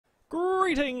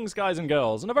Greetings, guys and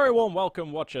girls, and a very warm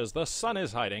welcome, watchers. The sun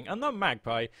is hiding, and the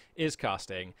magpie is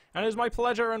casting. And it is my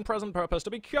pleasure and present purpose to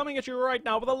be coming at you right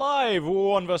now with a live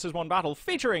 1-versus-1 battle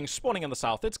featuring, spawning in the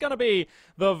south, it's going to be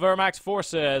the Wehrmacht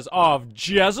forces of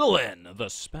Jesulin, the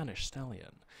Spanish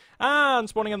Stallion. And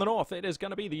spawning in the north, it is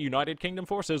going to be the United Kingdom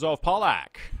forces of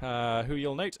Polak, who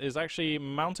you'll note is actually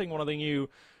mounting one of the new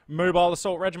Mobile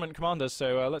Assault Regiment commanders,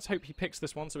 so let's hope he picks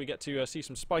this one so we get to see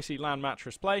some spicy land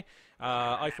mattress play.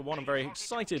 I, for one, am very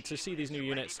excited to see these new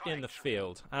units in the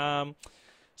field. As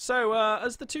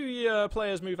the two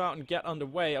players move out and get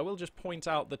underway, I will just point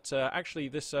out that actually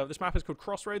this map is called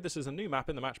Crossroad. This is a new map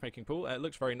in the matchmaking pool. It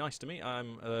looks very nice to me.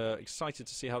 I'm excited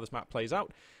to see how this map plays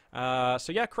out.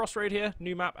 So yeah, Crossroad here,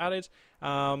 new map added.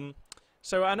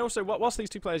 And also, whilst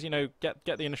these two players, get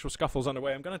the initial scuffles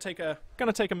underway, I'm going to take a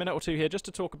minute or two here just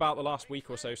to talk about the last week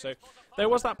or so. So there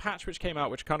was that patch which came out,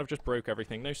 which kind of just broke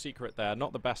everything. No secret there.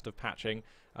 Not the best of patching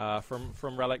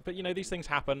from Relic, but these things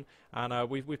happen, and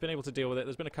we've been able to deal with it.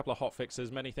 There's been a couple of hot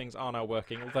fixes. Many things are now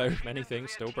working, although many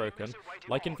things still broken,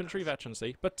 like infantry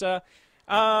veterancy. But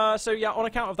so yeah, on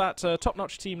account of that,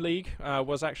 Top-Notch Team League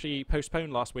was actually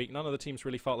postponed last week. None of the teams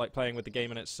really felt like playing with the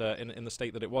game in its in the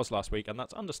state that it was last week, and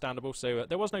that's understandable. So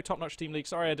there was no Top-Notch Team League.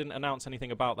 Sorry I didn't announce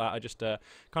anything about that. I just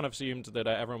kind of assumed that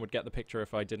everyone would get the picture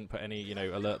if I didn't put any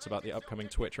alerts about the upcoming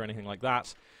Twitch or anything like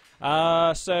that.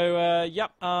 ESL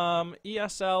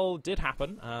did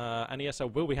happen, and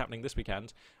ESL will be happening this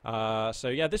weekend. So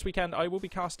yeah, this weekend I will be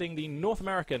casting the North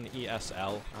American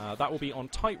ESL. That will be on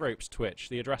Tightropes Twitch,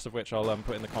 the address of which I'll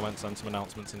put in the comments and some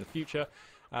announcements in the future.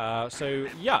 So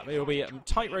yeah, it will be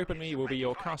Tightrope and me will be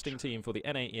your casting team for the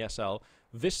NA ESL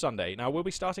this Sunday. Now we'll be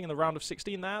starting in the round of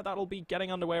 16 there. That'll be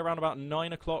getting underway around about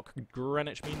 9 o'clock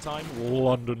Greenwich Mean Time,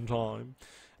 London time.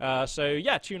 So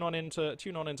yeah, tune on into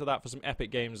that for some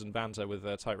epic games and banter with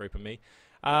Tightrope and me.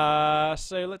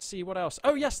 So let's see what else.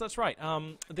 Oh yes, that's right.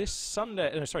 This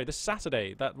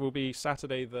Saturday. That will be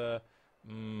Saturday. The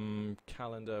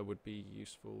calendar would be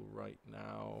useful right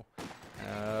now.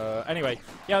 Anyway,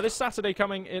 yeah, this Saturday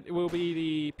coming, it will be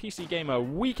the PC Gamer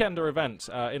Weekender event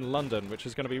in London, which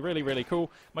is going to be really, really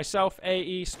cool. Myself,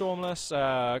 AE, Stormless,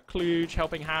 Kluge,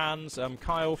 Helping Hands,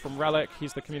 Kyle from Relic,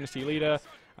 he's the community leader.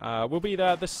 We'll be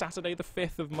there this Saturday, the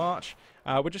 5th of March.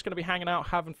 We're just going to be hanging out,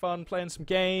 having fun, playing some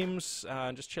games,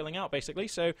 and just chilling out, basically.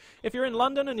 So if you're in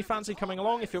London and you fancy coming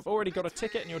along, if you've already got a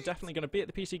ticket and you're definitely going to be at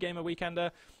the PC Gamer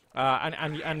Weekender,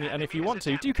 and if you want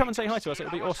to, do come and say hi to us.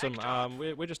 It'll be awesome.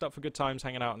 We're just up for good times,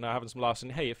 hanging out and having some laughs.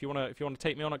 And hey, if you want to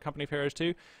take me on at Company of Heroes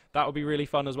 2, that would be really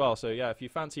fun as well. So yeah, if you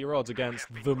fancy your odds against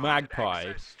the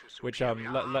Magpie, which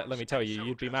let me tell you,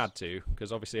 you'd be mad to,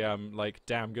 because obviously I'm like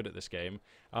damn good at this game.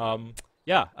 Then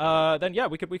yeah,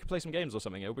 we could play some games or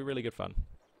something. It'll be really good fun.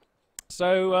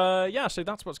 So yeah, so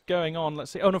that's what's going on.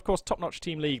 Let's see. Oh, and of course, Top-Notch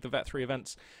Team League, the Vet 3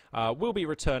 events, will be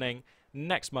returning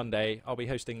next Monday. I'll be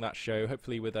hosting that show,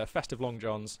 hopefully with Festive Long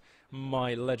Johns,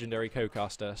 my legendary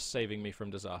co-caster, saving me from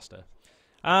disaster.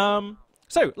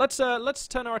 So let's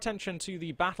turn our attention to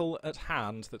the battle at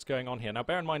hand that's going on here. Now,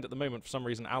 bear in mind, at the moment, for some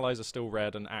reason, allies are still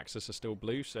red and Axis are still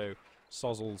blue. So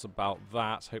sozzles about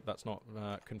that. Hope that's not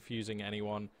confusing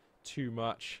anyone too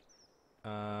much.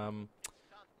 So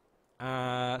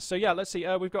yeah, let's see.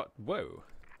 We've got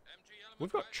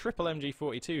triple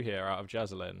MG42 here out of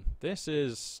Jesulin. This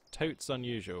is totes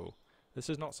unusual.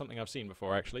 This is not something I've seen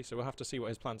before, actually. So we'll have to see what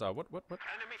his plans are. What?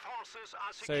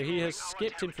 So he has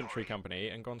skipped infantry company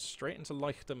and gone straight into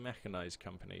leichter mechanized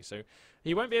company. So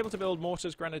he won't be able to build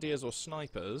mortars, grenadiers, or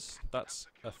snipers. That's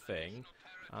a thing.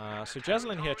 So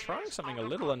Jesulin here trying something a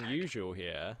little unusual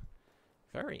here.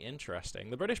 Very interesting.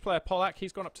 The British player Polak,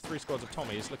 he's gone up to 3 squads of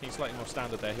Tommies, looking slightly more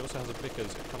standard there. He also has a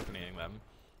Vickers accompanying them.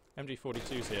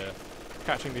 MG42's here,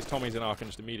 catching these Tommies in arc and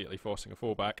just immediately forcing a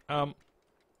fallback.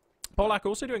 Polak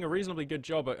also doing a reasonably good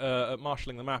job at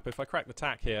marshalling the map. If I crack the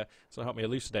tack here, so help me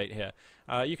elucidate here,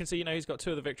 you can see, he's got 2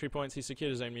 of the victory points. He's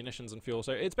secured his own munitions and fuel,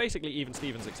 so it's basically even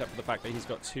Stevens, except for the fact that he's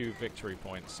got 2 victory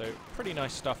points. So pretty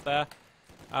nice stuff there.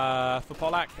 For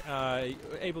Polak,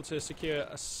 able to secure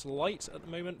a slight, at the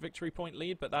moment, victory point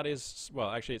lead, but that is, well,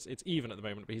 actually it's even at the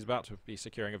moment, but he's about to be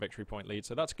securing a victory point lead,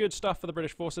 so that's good stuff for the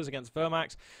British forces against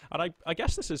Wehrmacht, and I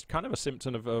guess this is kind of a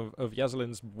symptom of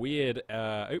Jesulin's weird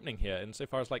opening here,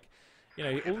 insofar as, like,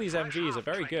 all these MGs are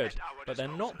very good, but they're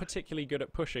not particularly good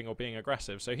at pushing or being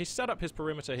aggressive, so he's set up his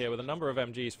perimeter here with a number of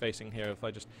MGs facing here.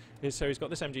 So he's got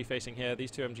this MG facing here,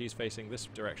 these 2 MGs facing this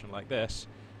direction like this,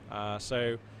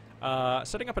 so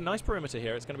Setting up a nice perimeter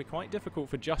here. It's going to be quite difficult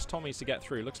for just Tommies to get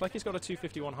through. Looks like he's got a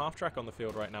 251 half-track on the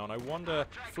field right now, and I wonder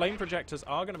flame projectors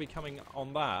are going to be coming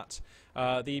on that.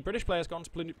 The British player's gone to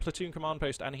platoon command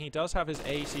post, and he does have his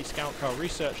AEC scout car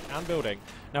researched and building.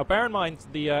 Now, bear in mind,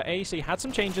 the AEC had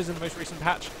some changes in the most recent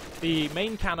patch. The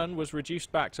main cannon was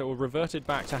reduced back to, or reverted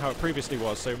back to how it previously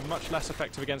was, so much less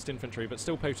effective against infantry, but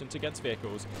still potent against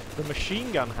vehicles. The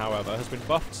machine gun, however, has been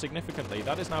buffed significantly.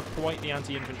 That is now quite the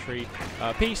anti-infantry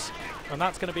piece, and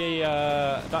that's going to be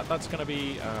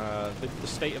the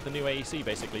state of the new AEC,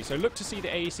 basically. So look to see the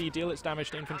AEC deal its damage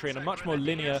to infantry in a much more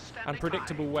linear and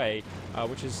predictable way,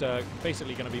 which is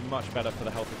basically going to be much better for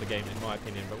the health of the game, in my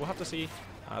opinion. But we'll have to see.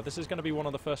 This is going to be one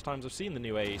of the first times I've seen the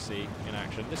new AEC in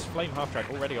action. This flame half-track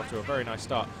already off to a very nice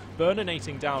start.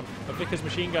 Burninating down a Vickers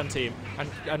machine gun team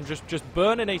and just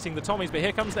burninating the Tommies. But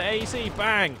here comes the AEC.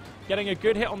 Bang! Getting a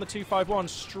good hit on the 251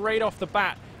 straight off the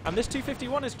bat. And this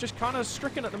 251 is just kind of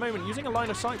stricken at the moment, using a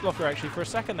line of sight blocker actually for a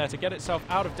second there to get itself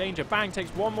out of danger. Bang, takes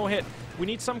one more hit. We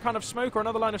need some kind of smoke or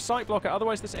another line of sight blocker,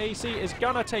 otherwise this AEC is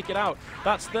gonna take it out.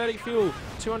 That's 30 fuel,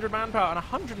 200 manpower, and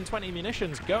 120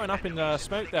 munitions going up in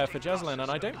smoke there for Jesulin, and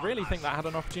I don't really think that had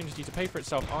an opportunity to pay for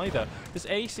itself either. This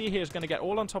AEC here is going to get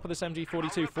all on top of this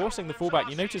MG42, forcing the fallback.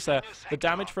 You notice there the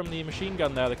damage from the machine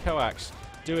gun there, the CoH2,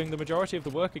 doing the majority of the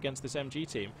work against this MG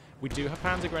team. We do have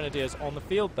Panzer Grenadiers on the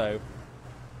field though.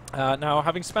 Now,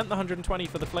 having spent the 120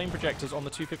 for the flame projectors on the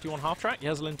 251 half-track,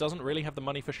 Jesulin doesn't really have the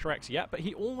money for Shreks yet, but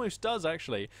he almost does,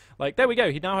 actually. Like, there we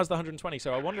go, he now has the 120,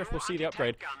 so I wonder if we'll see the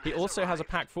upgrade. He also has a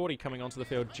Pack 40 coming onto the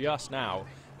field just now.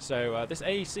 So this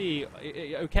AEC,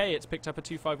 okay, it's picked up a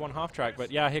 251 half-track,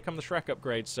 but yeah, here come the Shrek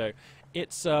upgrades, so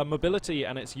its mobility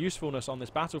and its usefulness on this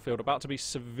battlefield about to be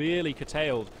severely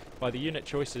curtailed by the unit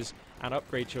choices and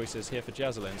upgrade choices here for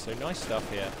Jesulin, so nice stuff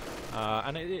here.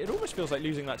 And it almost feels like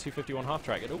losing that 251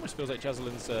 half-track. It almost feels like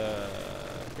Jesulin's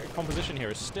composition here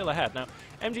is still ahead. Now,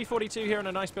 MG42 here in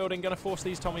a nice building, going to force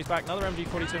these Tommies back. Another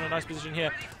MG42 in a nice position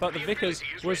here, but the Vickers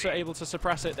was able to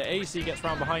suppress it. The AEC gets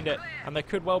round behind it, and there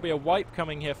could well be a wipe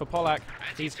coming here for Polak.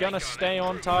 He's going to stay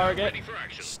on target.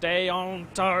 Stay on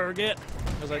target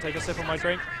as I take a sip of my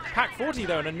drink. Pack 40,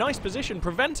 though, in a nice position,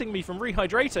 preventing me from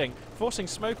rehydrating, forcing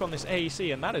smoke on this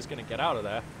AEC, and that is going to get out of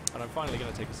there. And I'm finally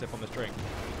going to take a sip on this drink.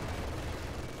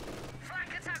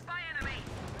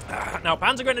 Now,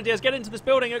 Panzer Grenadiers get into this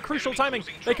building at crucial timing.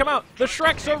 They come out. The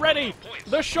Shreks are ready.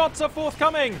 The shots are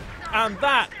forthcoming. And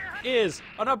that is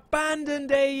an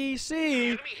abandoned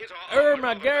AEC. Oh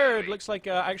my god. Looks like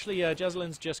actually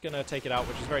Jesulin's just going to take it out,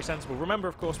 which is very sensible. Remember,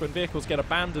 of course, when vehicles get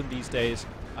abandoned these days,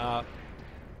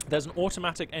 there's an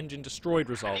automatic engine destroyed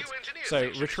result.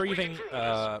 So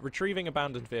retrieving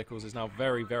abandoned vehicles is now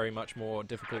very, very much more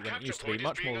difficult than it used to be,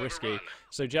 much more risky.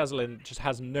 So Jesulin just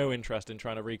has no interest in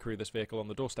trying to recrew this vehicle on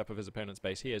the doorstep of his opponent's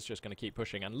base. He is just going to keep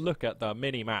pushing. And look at the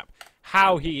mini-map.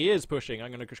 How he is pushing. I'm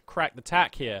going to just crack the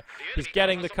tack here. He's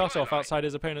getting the cutoff outside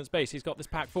his opponent's base. He's got this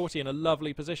Pack 40 in a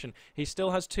lovely position. He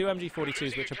still has two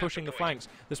MG42s which are pushing the flanks.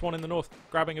 This one in the north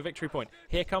grabbing a victory point.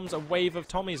 Here comes a wave of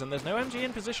Tommies, and there's no MG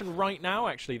in position right now,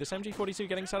 actually. This MG42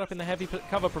 getting set up in the heavy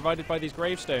cover provided by these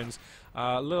gravestones.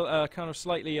 Little kind of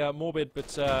slightly morbid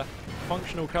but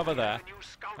functional cover there.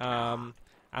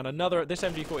 And another, this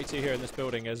MG42 here in this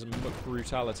building is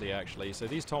brutality, actually. So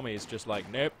these Tommies just like,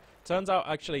 nope. Turns out,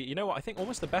 actually, you know what? I think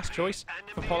almost the best choice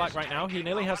for Polak right now. He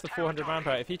nearly has the 400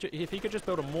 manpower. If he could just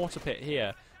build a mortar pit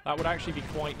here, that would actually be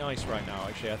quite nice right now,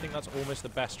 actually. I think that's almost the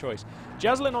best choice.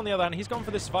 Jesulin, on the other hand, he's gone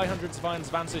for this 200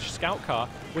 Zvansish scout car,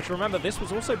 which, remember, this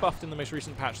was also buffed in the most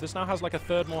recent patch. This now has like a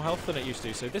third more health than it used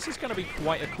to, so this is going to be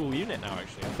quite a cool unit now,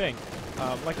 actually, I think.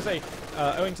 Like I say,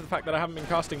 owing to the fact that I haven't been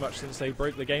casting much since they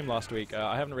broke the game last week,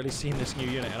 I haven't really seen this new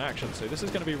unit in action, so this is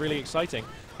going to be really exciting.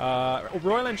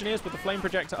 Royal Engineers with the flame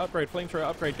projector upgrade, flamethrower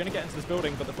upgrade, going to get into this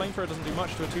building, but the flamethrower doesn't do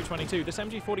much to a 222. This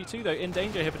MG42, though, in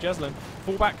danger here for Jesulin.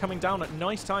 Fallback coming down at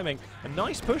nice timing. A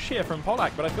nice push here from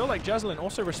Polak, but I feel like Jesulin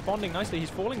also responding nicely. He's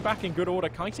falling back in good order,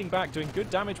 kiting back, doing good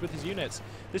damage with his units.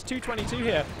 This 222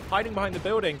 here, hiding behind the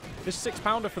building. This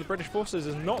 6-pounder for the British forces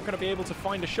is not going to be able to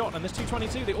find a shot, and this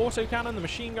 222, the autocannon, the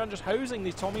machine gun, just hosing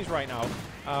these Tommies right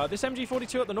now. This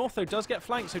MG42 at the north, though, does get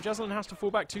flanked, so Jesulin has to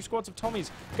fall back. 2 squads of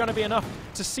Tommies going to be enough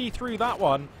to see through that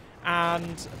one.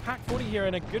 And Pack 40 here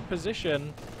in a good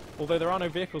position, although there are no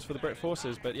vehicles for the Brit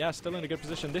forces, but yeah, still in a good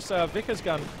position. This Vickers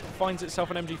gun finds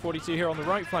itself an MG42 here on the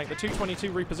right flank. The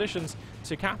 222 repositions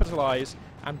to capitalize,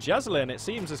 and Jesulin, it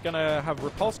seems, is going to have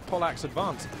repulsed Polak's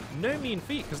advance. No mean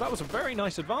feat, because that was a very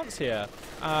nice advance here.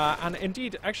 And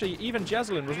indeed, actually, even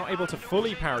Jesulin was not able to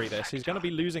fully parry this. He's going to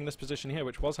be losing this position here,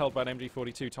 which was held by an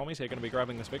MG42. Tommy's here going to be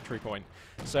grabbing this victory point.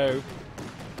 So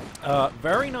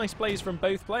Very nice plays from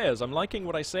both players. I'm liking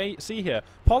what I see here.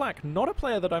 Polak, not a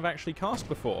player that I've actually cast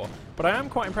before, but I am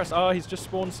quite impressed. Oh, he's just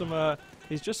spawned some.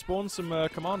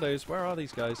 Commandos. Where are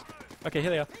these guys? Okay,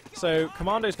 here they are. So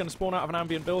Commando's going to spawn out of an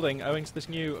ambient building, owing to this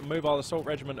new mobile assault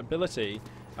regiment ability.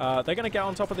 They're going to get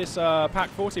on top of this Pack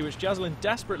 40, which Jesulin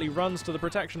desperately runs to the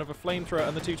protection of a flamethrower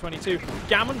and the 222.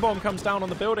 Gammon bomb comes down on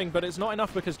the building, but it's not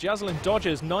enough because Jesulin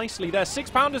dodges nicely there.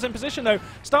 6-pounders in position though,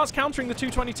 starts countering the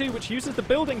 222, which uses the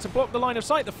building to block the line of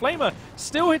sight. The flamer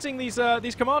still hitting these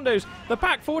commandos. The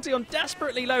Pack 40 on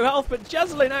desperately low health, but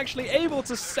Jesulin actually able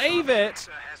to save it.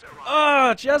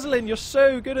 Ah, Jesulin, you're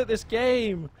so good at this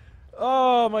game.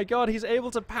 Oh my god, he's able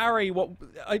to parry what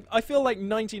I feel like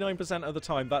 99% of the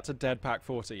time that's a dead Pack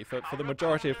 40 for the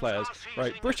majority of players.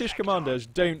 Right, British commanders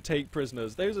don't take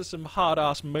prisoners. Those are some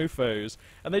hard-ass mofos.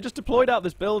 And they just deployed out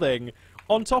this building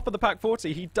on top of the Pack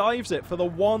 40. He dives it for the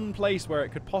one place where it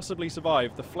could possibly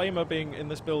survive, the flamer being in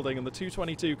this building, and the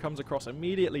 222 comes across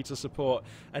immediately to support,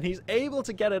 and he's able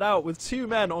to get it out with 2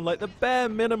 men on like the bare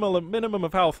minimum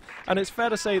of health. And it's fair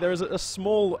to say there is a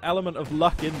small element of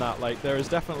luck in that. Like, there is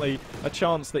definitely a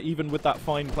chance that even with that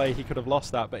fine play he could have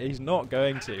lost that, but he's not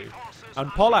going to. And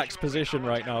Polak's position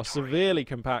right now severely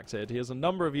compacted. He has a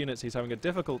number of units he's having a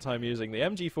difficult time using. The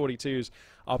MG42s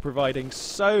are providing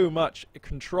so much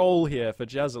control here for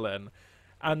Jesulin,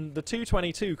 and the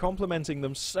 222 complementing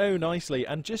them so nicely.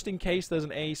 And just in case there's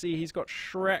an AEC, he's got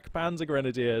Shrek Panzer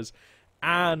Grenadiers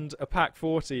and a Pack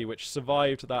 40 which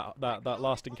survived that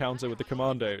last encounter with the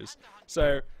commandos.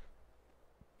 So,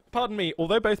 pardon me,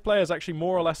 although both players actually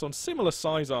more or less on similar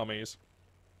size armies,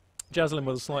 Jesulin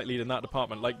was a slight lead in that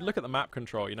department. Like, look at the map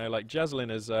control, you know, like, Jesulin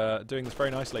is doing this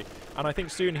very nicely. And I think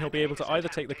soon he'll be able to either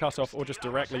take the cutoff or just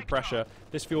directly pressure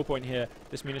this fuel point here,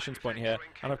 this munitions point here,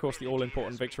 and of course the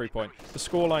all-important victory point. The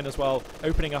scoreline as well,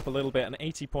 opening up a little bit, an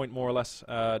 80-point more or less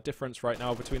difference right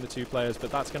now between the two players, but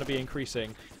that's going to be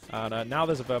increasing. And now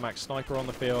there's a Wehrmacht sniper on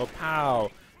the field.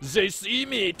 Pow! They see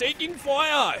me taking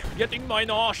fire, getting my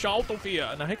arse out of here.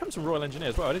 Now here comes some Royal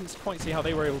Engineers. Well, I didn't quite see how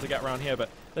they were able to get around here, but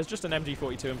there's just an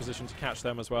MG42 in position to catch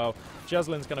them as well.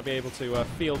 Jesulin's going to be able to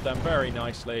field them very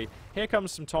nicely. Here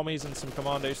comes some Tommies and some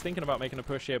Commandos thinking about making a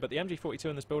push here, but the MG42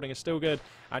 in this building is still good.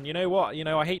 And you know what? You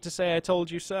know, I hate to say I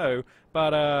told you so,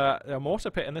 but a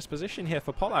mortar pit in this position here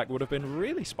for Polak would have been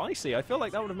really spicy. I feel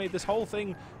like that would have made this whole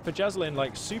thing for Jesulin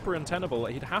like super untenable.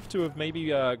 He'd have to have maybe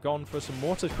gone for some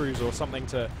mortar crews or something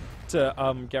to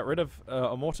get rid of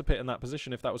a mortar pit in that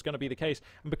position if that was going to be the case.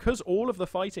 And because all of the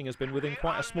fighting has been within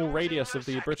quite a small radius of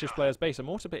the British player's base, a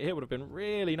mortar pit here would have been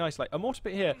really nice. Like, a mortar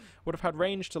pit here would have had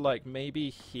range to, like, maybe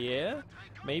here,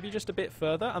 maybe just a bit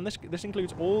further. And this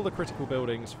includes all the critical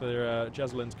buildings for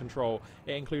Jesulin's control.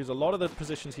 It includes a lot of the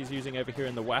positions he's using over here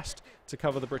in the west to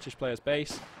cover the British player's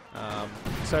base.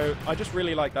 So I just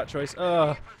really like that choice.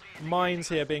 Mines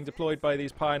here being deployed by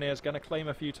these pioneers, going to claim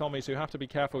a few Tommies who have to be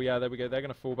careful. Yeah, there we go. They're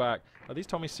going to fall back. Are these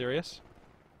Tommies serious?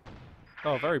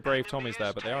 Oh, very brave Tommies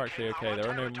there, but they are actually okay. There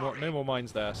are no more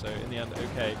mines there, so in the end,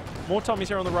 okay. More Tommies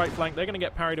here on the right flank. They're going to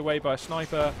get parried away by a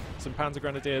sniper, some Panzer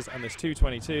Grenadiers, and this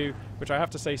 222, which I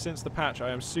have to say, since the patch, I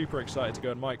am super excited to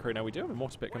go and micro. Now, we do have a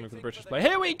mortar pit coming from the British player.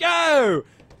 Here we go!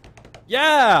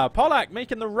 Yeah, Polak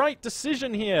making the right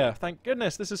decision here. Thank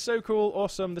goodness. This is so cool,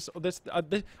 awesome.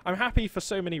 I'm happy for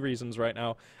so many reasons right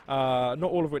now. Not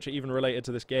all of which are even related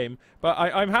to this game. But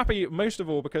I'm happy most of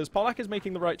all because Polak is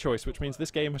making the right choice, which means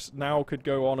this game now could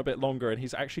go on a bit longer, and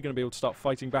he's actually going to be able to start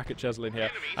fighting back at Jesulin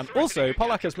here. And also,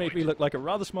 Polak has made me look like a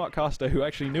rather smart caster who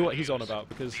actually knew what he's on about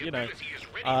because, you know,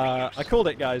 I called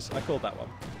it, guys. I called that one.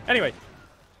 Anyway.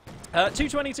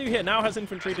 222 here now has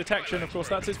infantry detection. Of course,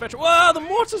 that's his veteran. Wow, the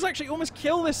mortars actually almost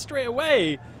kill this straight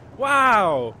away.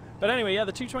 Wow. But anyway, yeah,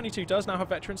 the 222 does now have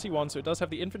veterancy 1, so it does have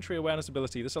the infantry awareness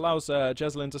ability. This allows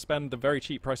Jesulin to spend the very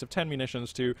cheap price of 10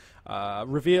 munitions to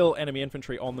reveal enemy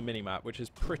infantry on the minimap, which is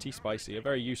pretty spicy. A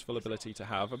very useful ability to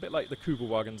have. A bit like the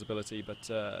Kubelwagen's ability, but,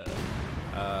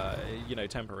 you know,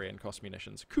 temporary and cost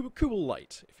munitions. Kubel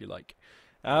light, if you like.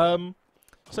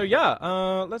 So yeah,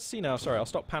 let's see now. Sorry, I'll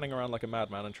stop panning around like a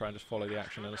madman and try and just follow the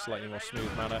action in a slightly more smooth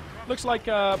manner. Looks like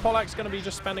Polak's going to be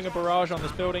just spending a barrage on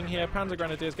this building here. Panzer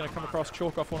Grenadier is going to come across,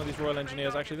 chalk off one of these Royal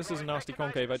Engineers. Actually, this is a nasty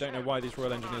concave. I don't know why these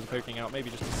Royal Engineers are poking out. Maybe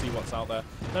just to see what's out there.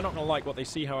 They're not going to like what they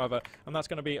see, however, and that's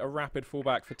going to be a rapid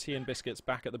fallback for Tea and Biscuits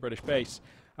back at the British base.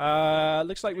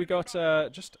 Looks like we got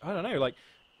just, I don't know, like,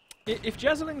 if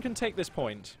Jesulin can take this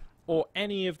point, or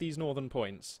any of these northern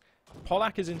points,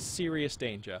 Polak is in serious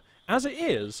danger. As it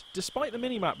is, despite the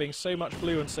minimap being so much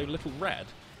blue and so little red,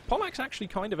 Polak's actually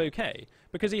kind of okay,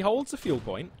 because he holds a fuel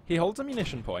point, he holds a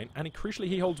munition point, and crucially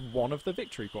he holds one of the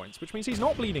victory points, which means he's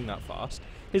not bleeding that fast.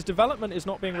 His development is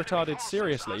not being retarded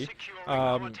seriously,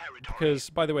 because,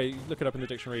 by the way, look it up in the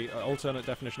dictionary, alternate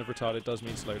definition of retarded does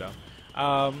mean slow down.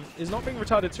 Is not being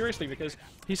retarded seriously because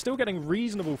he's still getting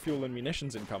reasonable fuel and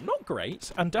munitions income. Not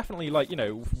great, and definitely, like, you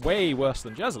know, way worse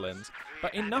than Jesulin's,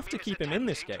 but enough to keep him in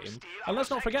this game. And let's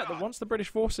not forget that once the British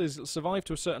forces survive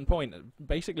to a certain point,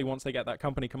 basically once they get that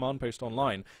company command post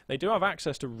online, they do have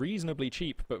access to reasonably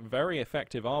cheap but very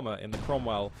effective armor in the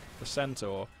Cromwell, the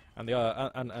Centaur, and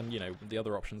the and you know, the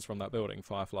other options from that building,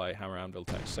 Firefly, Hammer, Anvil,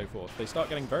 Tex, so forth. They start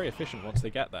getting very efficient once they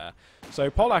get there. So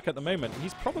Polak at the moment,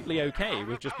 he's probably okay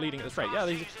with just bleeding at this rate. Yeah,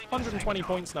 there's 120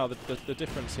 points now, the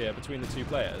difference here between the two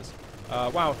players.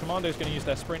 Wow, Commando's going to use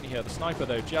their sprint here. The sniper,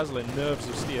 though, Jesulin, nerves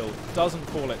of steel, doesn't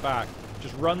fall it back.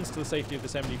 Just runs to the safety of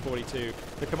this MG42.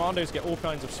 The commandos get all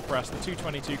kinds of suppressed. The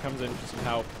 222 comes in for some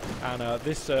help, and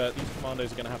these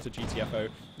commandos are going to have to GTFO.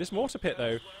 This mortar pit,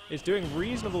 though, is doing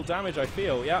reasonable damage, I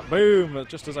feel. Yeah, boom!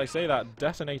 Just as I say that,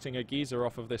 detonating a geyser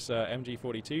off of this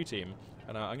MG42 team.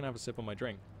 And I'm going to have a sip on my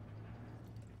drink.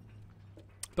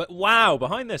 But wow,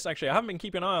 behind this, actually, I haven't been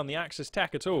keeping an eye on the Axis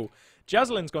tech at all.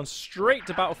 Jesulin's gone straight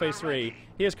to Battle Phase 3.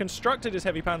 He has constructed his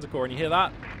heavy panzer corps, and you hear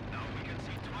that?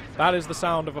 That is the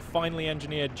sound of a finely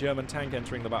engineered German tank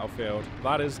entering the battlefield.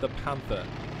 That is the Panther.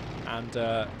 And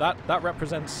that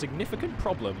represents significant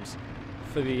problems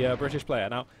for the British player.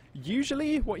 Now,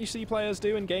 usually what you see players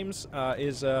do in games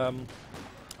is they'll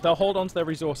hold on to their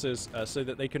resources so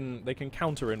that they can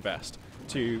counter-invest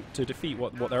to defeat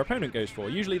what their opponent goes for.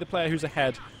 Usually the player who's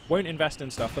ahead won't invest in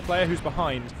stuff. The player who's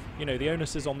behind, you know, the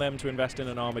onus is on them to invest in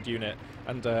an armoured unit,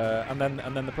 and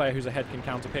then the player who's ahead can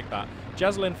counter-pick that.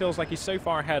 Jesulin feels like he's so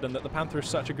far ahead and that the Panther is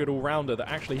such a good all-rounder that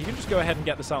actually he can just go ahead and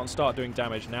get this out and start doing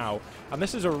damage now. And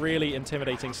this is a really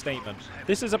intimidating statement.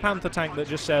 This is a Panther tank that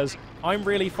just says, I'm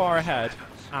really far ahead,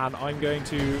 and I'm going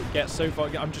to get so far,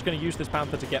 I'm just going to use this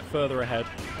Panther to get further ahead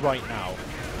right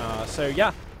now. So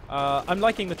yeah, I'm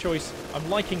liking the choice. I'm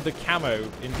liking the camo,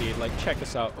 indeed. Like, check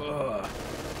this out. Ugh.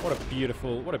 What a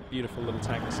beautiful little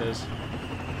tank this is.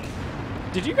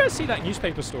 Did you guys see that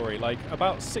newspaper story, like,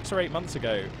 about 6 or 8 months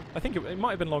ago? I think it might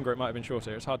have been longer, it might have been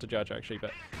shorter. It's hard to judge, actually.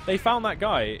 But they found that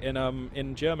guy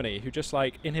in Germany who just,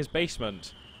 like, in his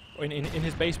basement, in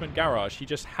his basement garage, he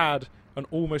just had an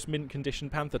almost mint condition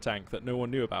Panther tank that no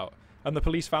one knew about. And the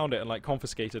police found it and, like,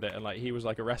 confiscated it, and, like, he was,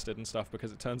 like, arrested and stuff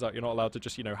because it turns out you're not allowed to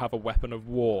just, you know, have a weapon of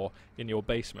war in your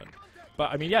basement.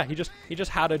 But I mean, yeah, he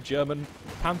just had a German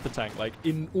Panther tank, like,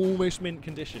 in almost mint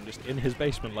condition, just in his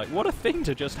basement. Like, what a thing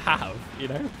to just have, you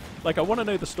know? Like, I want to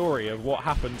know the story of what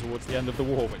happened towards the end of the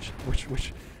war,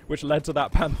 which led to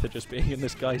that Panther just being in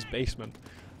this guy's basement.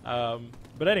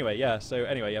 But anyway, yeah. So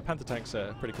anyway, yeah, Panther tanks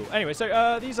are pretty cool. Anyway,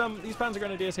 so these Panzer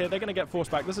Grenadiers here, they're going to get forced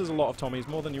back. This is a lot of Tommies,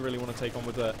 more than you really want to take on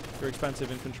with your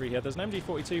expensive infantry here. There's an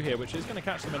MG42 here, which is going to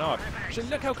catch them in arc. Actually,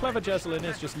 look how clever Jesulin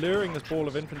is, just luring this ball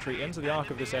of infantry into the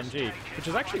arc of this MG, which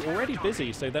is actually already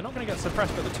busy, so they're not going to get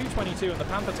suppressed. But the 222 and the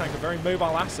Panther tank are very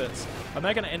mobile assets, and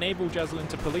they're going to enable Jesulin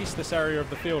to police this area of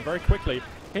the field very quickly.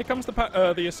 Here comes the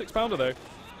 6-pounder, though.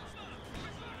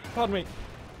 Pardon me.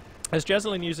 As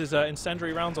Jesulin uses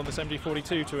incendiary rounds on this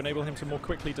MG42 to enable him to more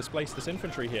quickly displace this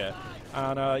infantry here.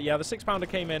 And yeah, the 6-pounder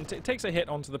came in, it takes a hit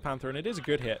onto the Panther, and it is a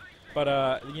good hit.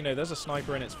 But, you know, there's a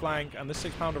sniper in its flank, and this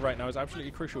 6-pounder right now is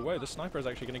absolutely crucial. Whoa, this sniper is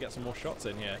actually going to get some more shots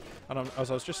in here. And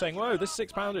as I was just saying, whoa, this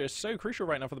 6-pounder is so crucial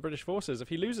right now for the British forces. If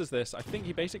he loses this, I think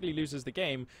he basically loses the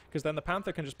game, because then the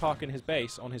Panther can just park in his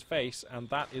base on his face, and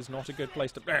that is not a good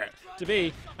place to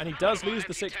be. And he does lose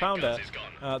the 6-pounder.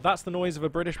 That's the noise of a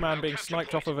British man being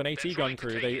sniped off of an AT gun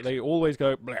crew. They always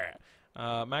go bleh.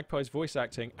 Magpie's voice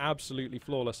acting, absolutely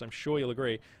flawless, I'm sure you'll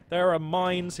agree. There are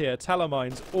mines here,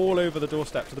 telemines, all over the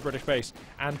doorstep to the British base,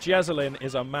 and Jesulin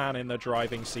is a man in the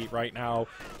driving seat right now.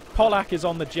 Polak is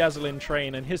on the Jesulin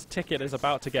train, and his ticket is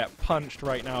about to get punched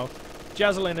right now.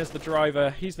 Jesulin is the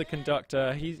driver, he's the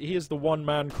conductor, he is the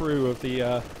one-man crew of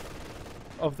the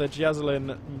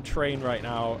Jesulin train right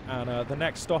now, and the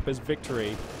next stop is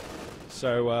victory.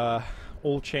 So,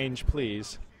 all change,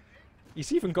 please.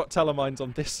 He's even got telemines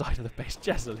on this side of the base.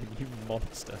 Jesulin, you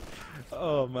monster.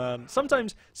 Oh, man.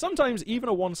 Sometimes even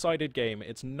a one-sided game,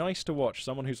 it's nice to watch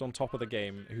someone who's on top of the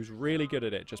game, who's really good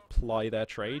at it, just ply their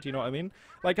trade, you know what I mean?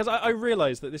 Like, because I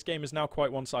realise that this game is now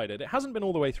quite one-sided. It hasn't been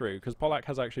all the way through, because Polak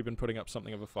has actually been putting up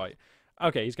something of a fight.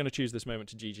 Okay, he's going to choose this moment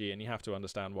to GG, and you have to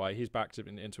understand why. He's backed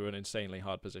into an insanely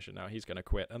hard position now. He's going to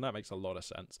quit, and that makes a lot of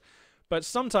sense. But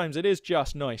sometimes it is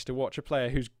just nice to watch a player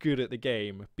who's good at the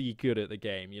game be good at the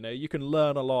game. You know, you can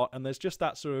learn a lot, and there's just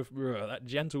that sort of that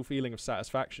gentle feeling of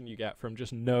satisfaction you get from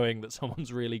just knowing that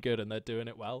someone's really good and they're doing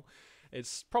it well.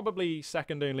 It's probably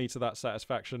second only to that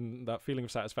satisfaction, that feeling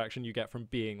of satisfaction you get from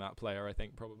being that player, I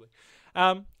think, probably.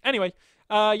 Anyway,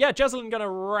 yeah, Jesulin going to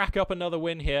rack up another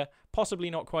win here. Possibly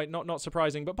not quite, not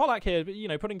surprising, but Polak here, you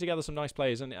know, putting together some nice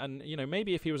plays, and you know,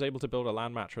 maybe if he was able to build a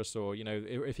land mattress, or you know,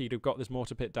 if he'd have got this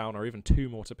mortar pit down, or even 2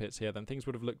 mortar pits here, then things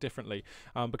would have looked differently.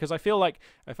 Because I feel like,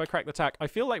 if I crack the tack, I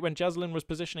feel like when Jesulin was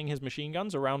positioning his machine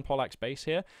guns around Polak's base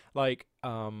here, like,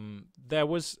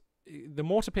 the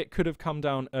mortar pit could have come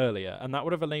down earlier, and that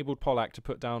would have enabled Polak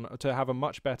to have a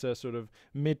much better sort of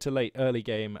mid to late early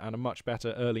game and a much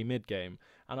better early mid game.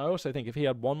 And I also think if he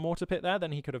had 1 mortar pit there,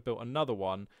 then he could have built another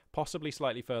one, possibly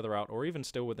slightly further out, or even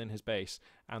still within his base,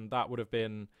 and that would have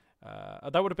been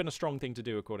a strong thing to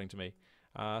do, according to me.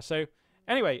 So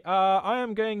anyway, I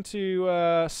am going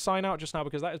to sign out just now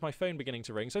because that is my phone beginning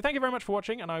to ring. So thank you very much for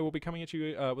watching, and I will be coming at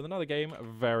you with another game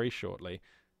very shortly.